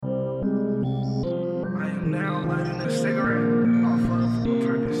Now lighting a cigarette off of a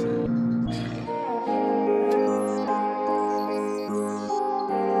Percocet.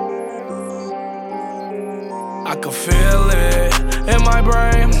 I can feel it in my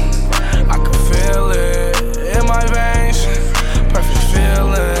brain. I can feel it in my veins. Perfect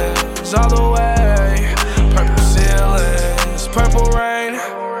feelings all the way. Purple ceilings, purple rain.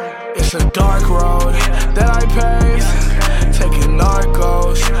 It's a dark road that I paved, taking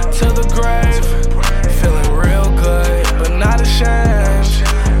narcos to the grave. Feeling real good, but not ashamed.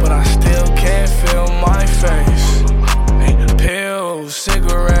 But I still can't feel my face. Pills,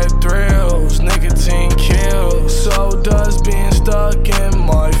 cigarette thrills, nicotine kills. So does being stuck in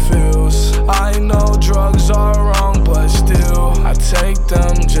my feels. I know drugs are wrong, but still I take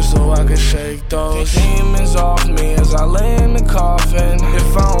them just so I can shake those demons off me as I lay in the coffin.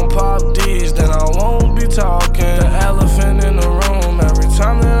 If I don't pop these, then I won't be talking. The elephant in the room every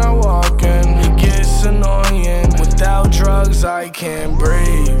time that I walk in, it gets annoying. Without drugs I can't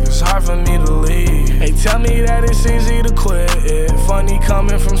breathe, it's hard for me to leave. They tell me that it's easy to quit it. Funny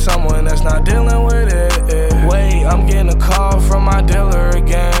coming from someone that's not dealing with it. Wait, I'm getting a call from my dealer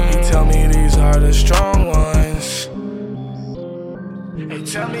again. He tell me these are the strong ones. They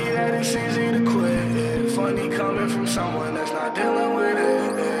tell me that it's easy to quit it. Funny coming from someone that's not dealing with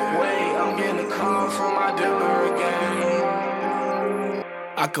it. Wait, I'm getting a call from my dealer again.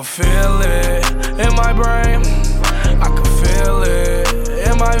 I can feel it in my brain. I can feel it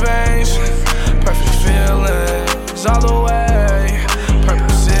in my veins. Perfect feelings all the way. Purple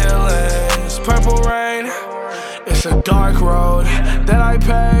ceilings, purple rain. It's a dark road that I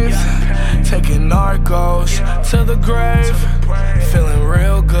paved, taking narcos to the grave. Feeling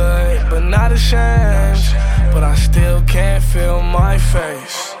real good, but not ashamed. But I still can't feel my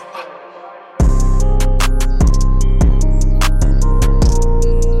face.